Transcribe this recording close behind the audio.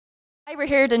Hi, we're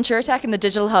here at InsurTech in the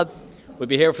Digital Hub. We'll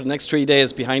be here for the next 3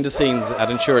 days behind the scenes at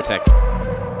InsurTech.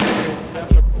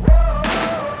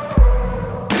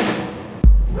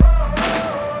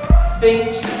 Think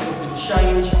of the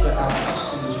change that our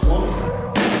customers want.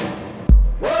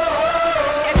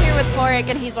 I'm here with Porrick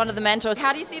and he's one of the mentors.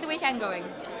 How do you see the weekend going?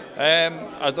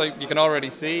 As you can already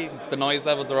see, the noise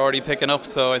levels are already picking up.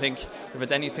 So I think if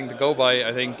it's anything to go by,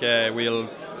 I think we'll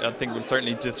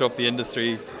certainly disrupt the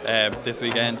industry this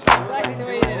weekend. Exactly the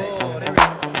way you did it.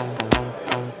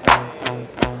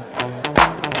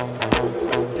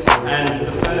 And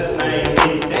the first name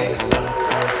is Dexter.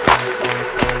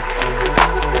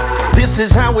 This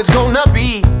is how it's gonna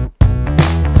be.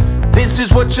 This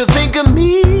is what you think of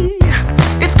me.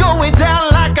 It's going down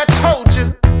like I told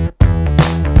you.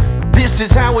 This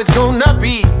is how it's gonna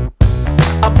be.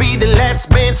 I'll be the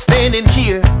last man standing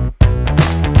here.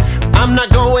 I'm not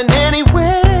going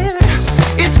anywhere.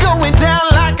 It's going down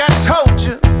like I told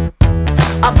you.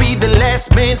 I'll be the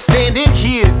last man standing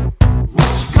here.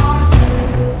 What you gonna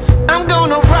do? I'm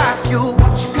gonna rock you.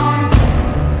 What you gonna do?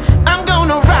 I'm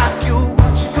gonna rock you.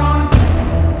 What you gonna do?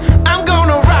 I'm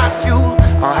gonna rock you.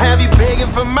 I'll have you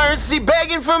begging for mercy,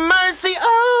 begging for mercy.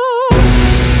 Oh,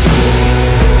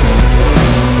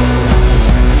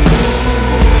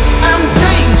 I'm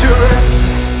dangerous.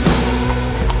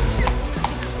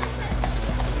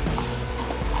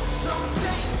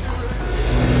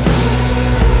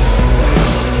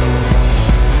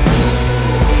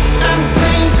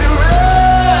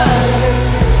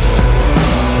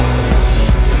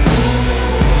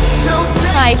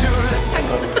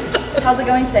 How's it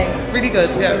going today? Really good,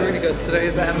 yeah, really good.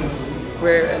 Today's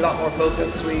we're a lot more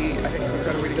focused. I think we've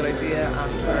got a really good idea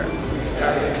and we're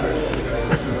carrying through what we need to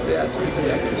do. Yeah, it's really good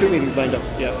day. 2 meetings lined up,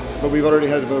 yeah. But we've already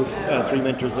had about 3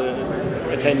 mentors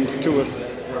attend to us.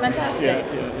 Fantastic.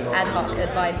 Yeah. Ad hoc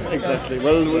advice. Exactly.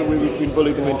 Well, we've been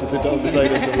bullied them into sit down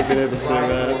beside us, so we've been able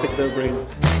to pick their brains.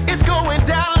 It's going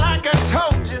down like I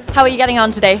told you. How are you getting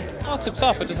on today? Oh, tip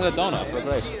top. I just had a donut. We're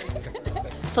great.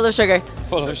 Full of sugar.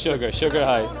 Full of sugar. Sugar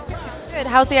high. Good.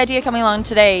 How's the idea coming along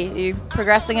today? Are you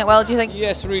progressing it well, do you think?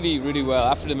 Yes, really, really well.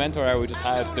 After the mentor hour we just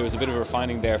had, there was a bit of a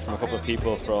refining there from a couple of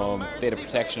people from data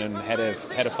protection and head of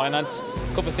finance.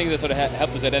 A couple of things that sort of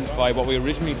helped us identify what we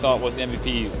originally thought was the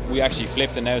MVP. We actually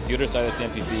flipped, and now it's the other side that's the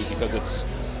MVP because it's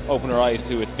opened our eyes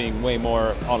to it being way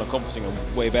more all-encompassing and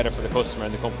way better for the customer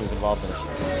and the companies involved in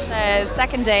it.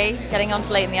 Second day, getting on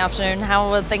to late in the afternoon. How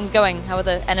are things going? How are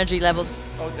the energy levels?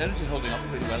 Oh, the energy's holding up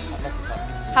pretty well. Lots of coffee.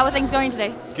 How are things going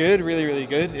today? Good, really, really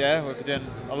good. Yeah, we've been doing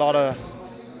a lot of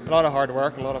hard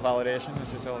work, a lot of validation,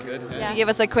 which is all good. Yeah. Can you give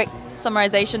us a quick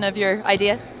summarization of your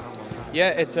idea?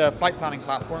 Yeah, it's a flight planning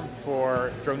platform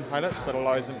for drone pilots that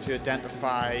allows them to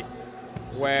identify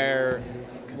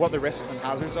what the risks and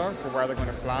hazards are for where they're going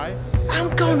to fly.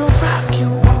 I'm gonna rock you.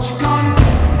 What you gonna do?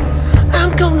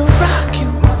 I'm gonna rock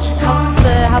you. What you gonna do?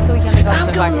 How's the weekend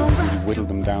going so far? We've whittled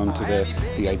them down to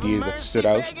the ideas that stood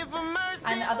out.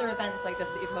 And other events like this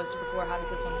that you've hosted before, how does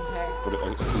this one compare? But a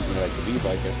company like Aviva,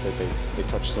 I guess, that they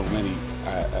touch so many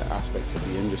aspects of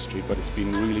the industry, but it's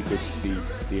been really good to see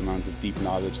the amount of deep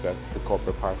knowledge that the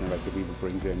corporate partner like Aviva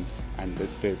brings in, and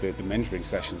the mentoring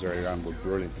sessions earlier on were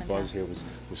brilliant. The buzz here was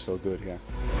so good, yeah.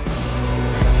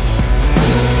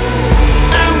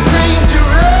 I'm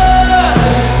dangerous.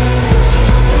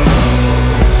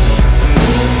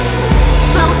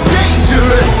 So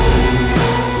dangerous.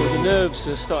 Nerves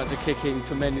are starting to kick in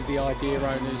for many of the idea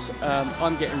owners.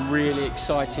 I'm getting really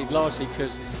excited, largely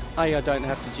because A, I don't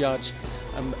have to judge,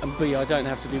 and B, I don't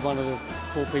have to be one of the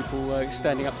poor people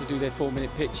standing up to do their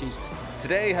 4-minute pitches.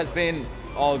 Today has been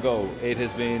all go. It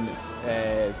has been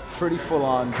pretty full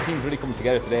on. The team's really coming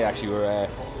together today. Actually, we're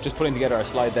just putting together our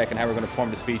slide deck and how we're going to perform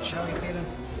the speech. How are you feeling?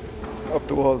 Up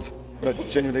the walls, but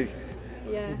genuinely.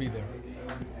 Yeah. We'll be there.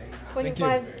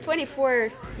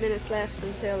 24 minutes left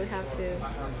until we have to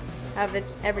have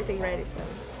everything ready, so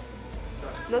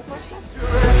not much left.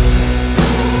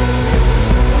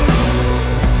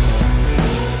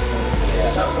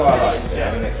 That's what I like.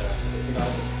 Yeah,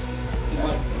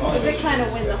 Does it kind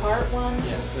of win the heart one?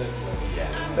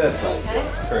 first place. Okay.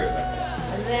 Correct.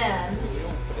 And then,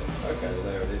 Okay, well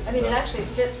there it is. I mean, it actually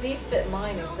these fit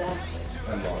mine exactly.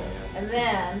 And mine, yeah. And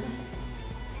then,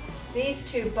 these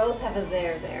two both have a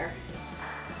there.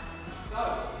 So,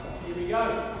 here we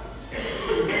go.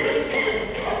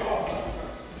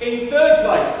 In third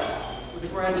place, with a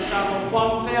grand sum of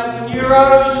 €1,000,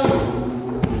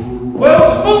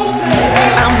 World Sports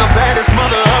Day. I'm the baddest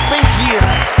mother up in here,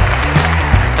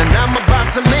 and I'm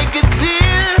about to make it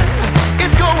clear.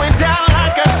 It's going down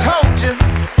like I told you.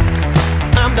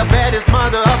 I'm the baddest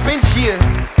mother up in here.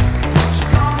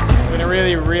 Been a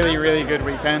really really, really good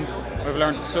weekend. We've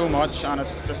learned so much, and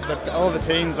it's just that all the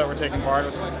teams that were taking part,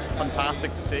 it was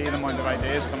fantastic to see the amount of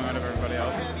ideas coming out of everybody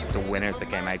else. The winners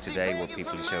that came out today were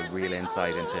people who showed real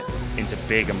insight into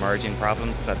big emerging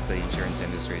problems that the insurance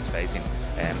industry is facing.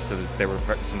 So there were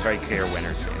some very clear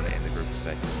winners in the group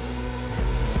today.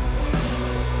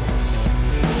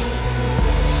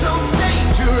 So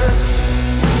dangerous.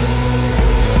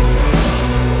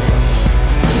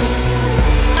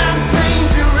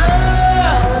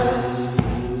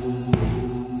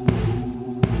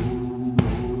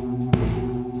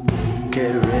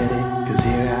 Get ready, 'cause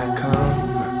here I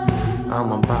come.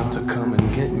 I'm about to come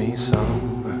and get me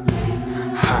some.